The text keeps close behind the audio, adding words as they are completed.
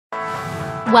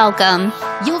Welcome.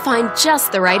 You'll find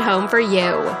just the right home for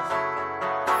you.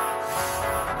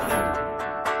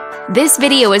 This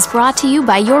video is brought to you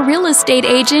by your real estate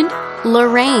agent,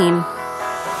 Lorraine.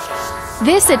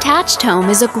 This attached home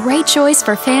is a great choice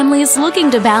for families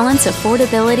looking to balance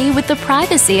affordability with the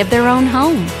privacy of their own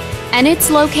home. And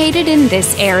it's located in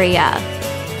this area.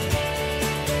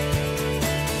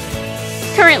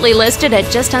 Currently listed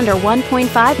at just under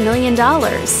 $1.5 million.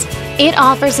 It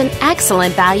offers an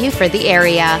excellent value for the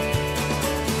area.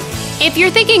 If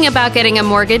you're thinking about getting a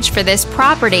mortgage for this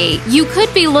property, you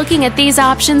could be looking at these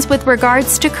options with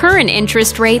regards to current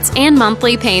interest rates and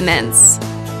monthly payments.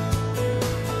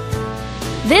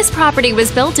 This property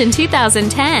was built in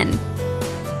 2010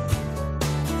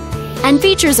 and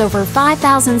features over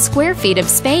 5,000 square feet of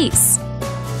space,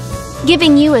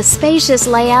 giving you a spacious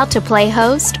layout to play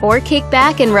host or kick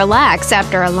back and relax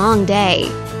after a long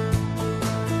day.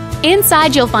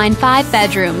 Inside you'll find 5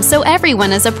 bedrooms, so everyone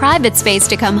has a private space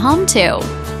to come home to,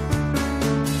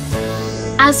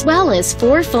 as well as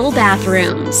 4 full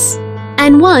bathrooms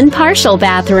and 1 partial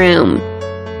bathroom.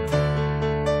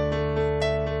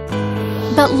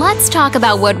 But let's talk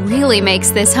about what really makes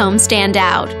this home stand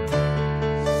out.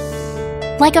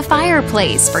 Like a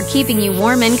fireplace for keeping you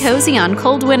warm and cozy on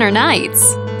cold winter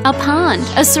nights, a pond,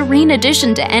 a serene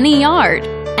addition to any yard,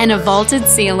 and a vaulted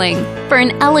ceiling for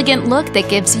an elegant look that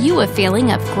gives you a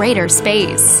feeling of greater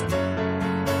space.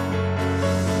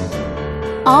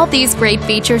 All these great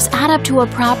features add up to a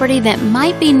property that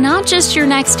might be not just your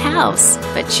next house,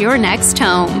 but your next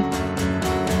home.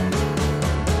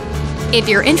 If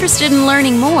you're interested in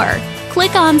learning more,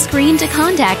 click on screen to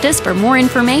contact us for more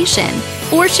information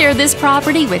or share this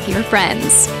property with your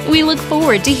friends. We look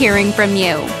forward to hearing from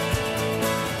you.